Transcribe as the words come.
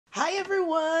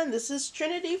everyone, this is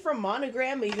Trinity from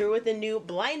Monogram. We're here with a new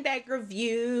blind bag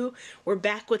review. We're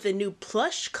back with a new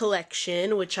plush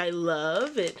collection, which I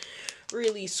love. It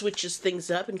really switches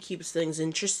things up and keeps things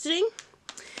interesting.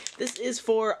 This is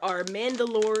for our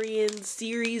Mandalorian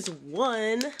Series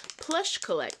 1 plush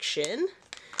collection.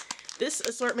 This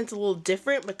assortment's a little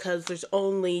different because there's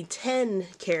only 10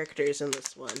 characters in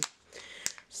this one.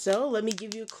 So let me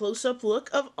give you a close-up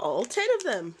look of all 10 of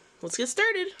them. Let's get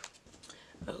started.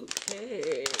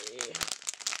 Okay.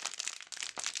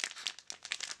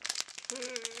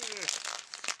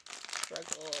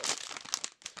 Struggle.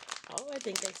 Oh, I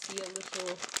think I see a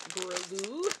little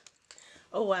Grogu.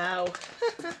 Oh, wow.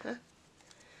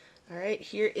 Alright,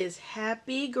 here is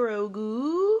Happy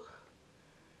Grogu.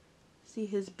 See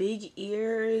his big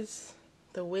ears.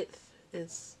 The width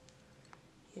is,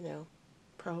 you know,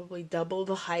 probably double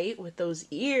the height with those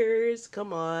ears.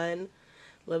 Come on.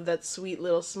 Love that sweet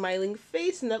little smiling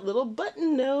face and that little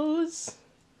button nose.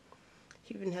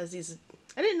 He even has these...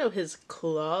 I didn't know his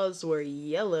claws were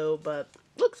yellow, but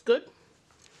looks good.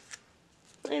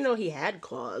 I didn't know he had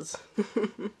claws.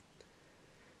 And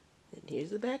here's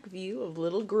the back view of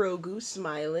little Grogu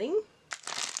smiling.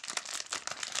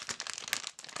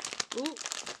 Ooh.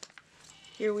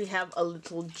 Here we have a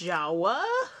little Jawa.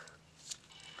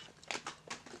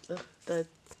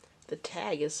 The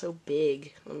tag is so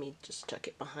big. Let me just tuck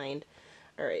it behind.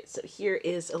 Alright, so here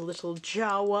is a little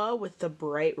Jawa with the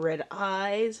bright red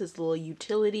eyes, his little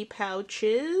utility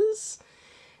pouches,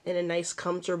 and a nice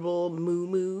comfortable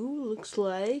moo-moo, looks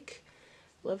like.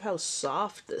 Love how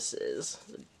soft this is.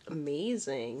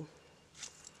 Amazing.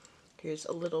 Here's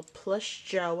a little plush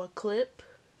Jawa clip.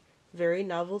 Very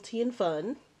novelty and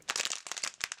fun.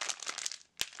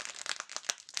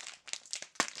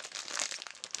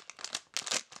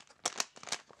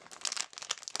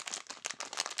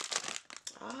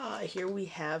 Here we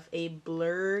have a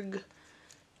blurg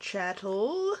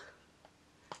chattel,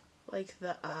 like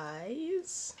the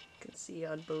eyes. You can see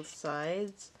on both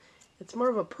sides. It's more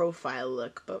of a profile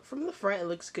look, but from the front it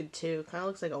looks good too. Kind of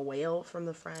looks like a whale from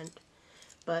the front,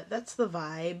 but that's the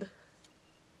vibe.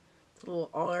 The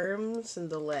little arms and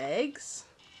the legs.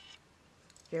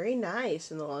 Very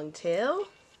nice, and the long tail.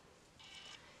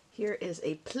 Here is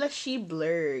a plushy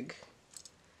blurg.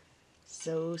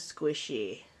 So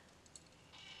squishy.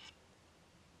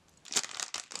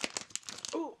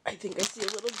 Oh, I think I see a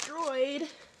little droid.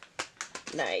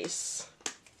 Nice.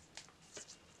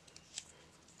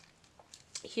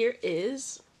 Here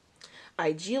is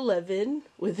IG-11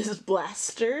 with his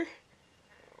blaster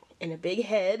and a big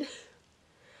head.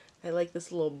 I like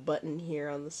this little button here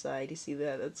on the side. You see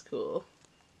that? That's cool.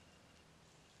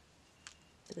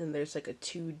 And then there's like a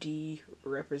 2D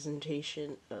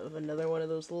representation of another one of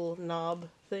those little knob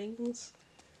things.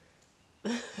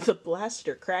 The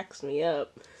blaster cracks me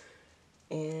up.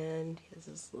 And he has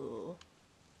this little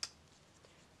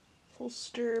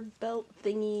holster belt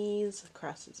thingies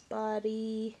across his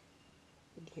body.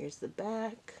 And here's the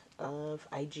back of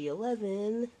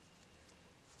IG-11.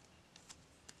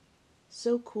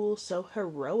 So cool, so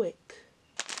heroic.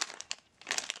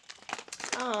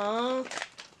 Aww.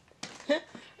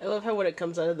 I love how when it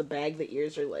comes out of the bag, the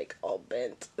ears are like all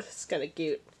bent. It's kind of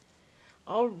cute.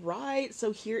 Alright,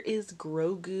 so here is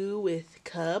Grogu with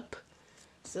Cup.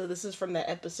 So this is from that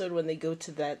episode when they go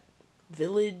to that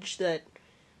village that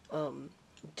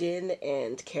Din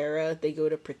and Cara, they go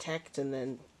to protect, and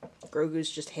then Grogu's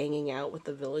just hanging out with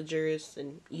the villagers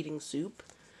and eating soup.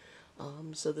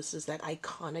 So this is that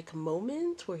iconic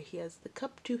moment where he has the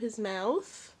cup to his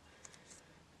mouth.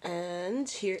 And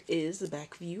here is the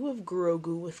back view of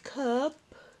Grogu with Cup.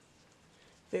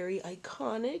 Very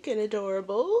iconic and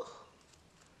adorable.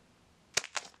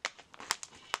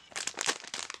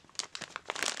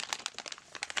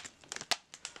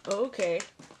 Okay,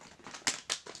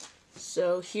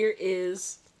 so here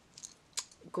is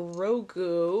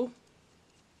Grogu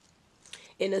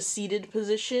in a seated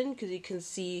position, because you can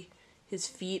see his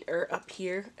feet are up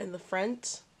here in the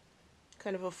front.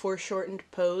 Kind of a foreshortened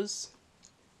pose.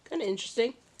 Kind of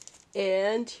interesting.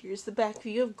 And here's the back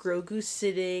view of Grogu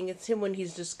sitting. It's him when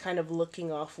he's just kind of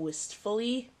looking off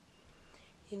wistfully.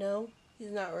 You know,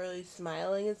 he's not really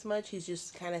smiling as much. He's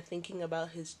just kind of thinking about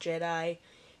his Jedi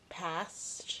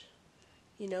past,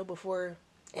 you know, before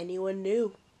anyone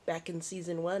knew back in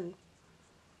season 1.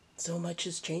 So much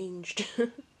has changed. Okay,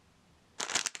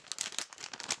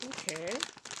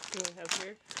 what do we have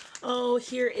here? Oh,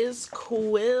 here is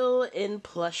Quill in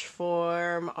plush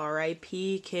form.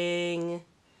 R.I.P. King.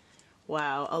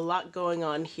 Wow, a lot going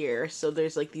on here. So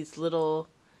there's like these little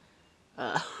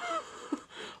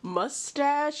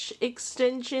mustache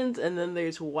extensions, and then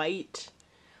there's white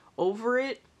over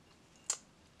it,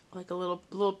 like a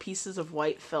little pieces of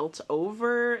white felt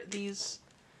over these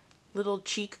little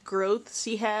cheek growths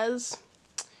he has.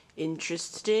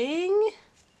 Interesting.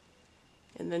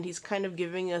 And then he's kind of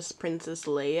giving us Princess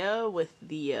Leia with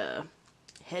the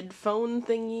headphone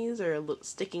thingies are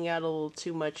sticking out a little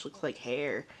too much, looks like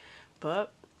hair.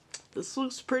 But this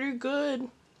looks pretty good.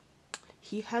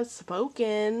 He has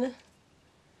spoken.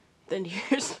 Then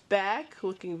here's the back,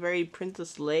 looking very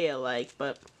Princess Leia-like,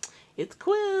 but it's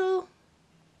Quill.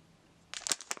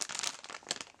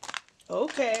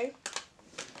 Okay.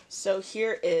 So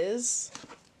here is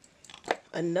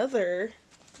another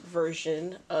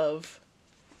version of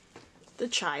the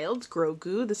child,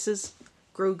 Grogu. This is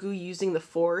Grogu using the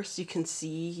Force. You can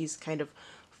see he's kind of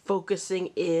focusing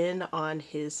in on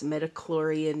his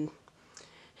midichlorian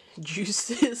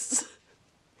juices.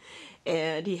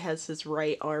 And he has his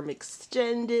right arm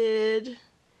extended.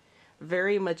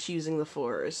 Very much using the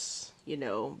Force. You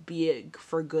know, be it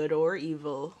for good or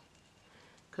evil.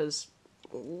 Because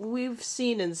we've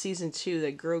seen in Season 2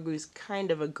 that Grogu's kind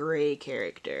of a gray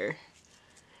character.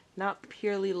 Not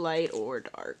purely light or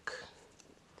dark.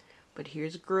 But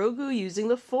here's Grogu using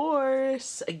the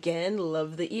Force. Again,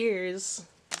 love the ears.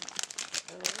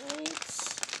 Alright.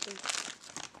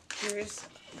 Here's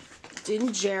Din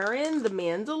Djarin, the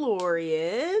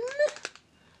Mandalorian.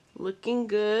 Looking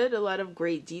good. A lot of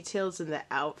great details in the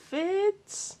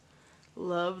outfits.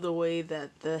 Love the way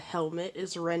that the helmet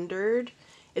is rendered.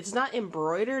 It's not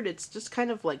embroidered, it's just kind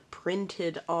of like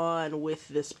printed on with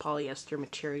this polyester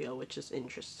material, which is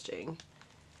interesting.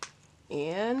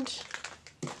 And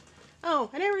oh,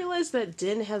 I didn't realize that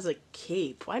Din has a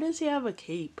cape. Why does he have a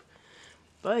cape?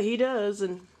 But he does,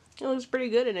 and it looks pretty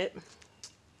good in it.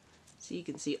 So you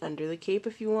can see under the cape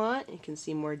if you want. You can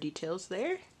see more details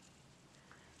there.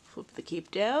 Flip the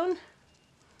cape down.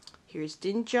 Here's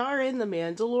Din Djarin, the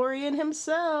Mandalorian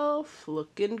himself.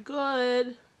 Looking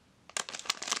good.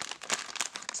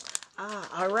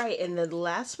 Alright, and then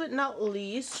last but not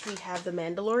least, we have the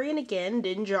Mandalorian again,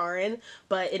 Din Djarin,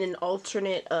 but in an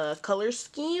alternate color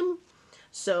scheme.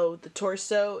 So the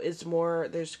torso is more,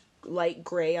 there's light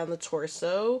gray on the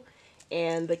torso,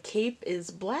 and the cape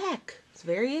is black. It's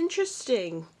very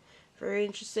interesting. Very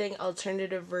interesting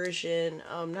alternative version.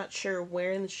 I'm not sure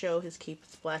where in the show his cape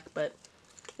is black, but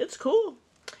it's cool.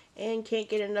 And can't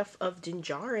get enough of Din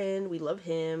Djarin. We love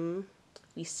him.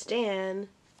 We stan.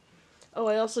 Oh,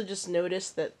 I also just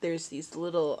noticed that there's these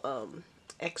little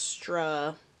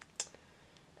extra,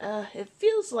 it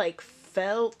feels like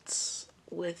felt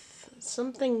with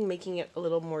something making it a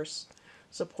little more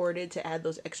supported to add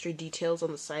those extra details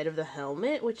on the side of the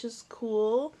helmet, which is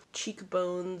cool.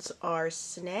 Cheekbones are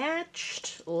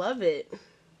snatched. Love it.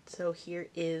 So here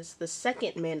is the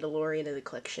second Mandalorian of the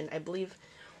collection. I believe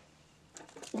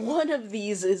one of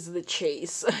these is the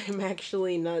chase. I'm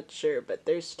actually not sure, but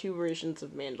there's two versions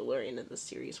of Mandalorian in the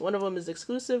series. One of them is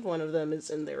exclusive, one of them is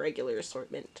in the regular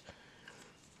assortment.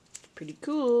 Pretty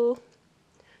cool.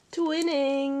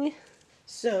 Twinning!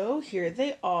 So here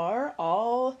they are,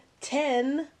 all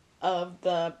 10 of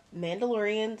the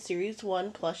Mandalorian Series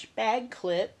 1 plush bag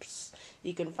clips.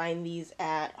 You can find these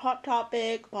at Hot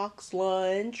Topic, Box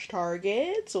Lunch,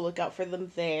 Target, so look out for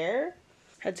them there.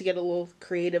 Had to get a little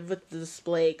creative with the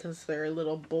display because they're a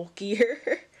little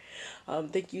bulkier.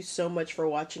 Thank you so much for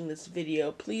watching this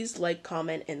video. Please like,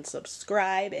 comment, and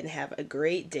subscribe, and have a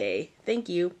great day. Thank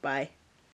you. Bye.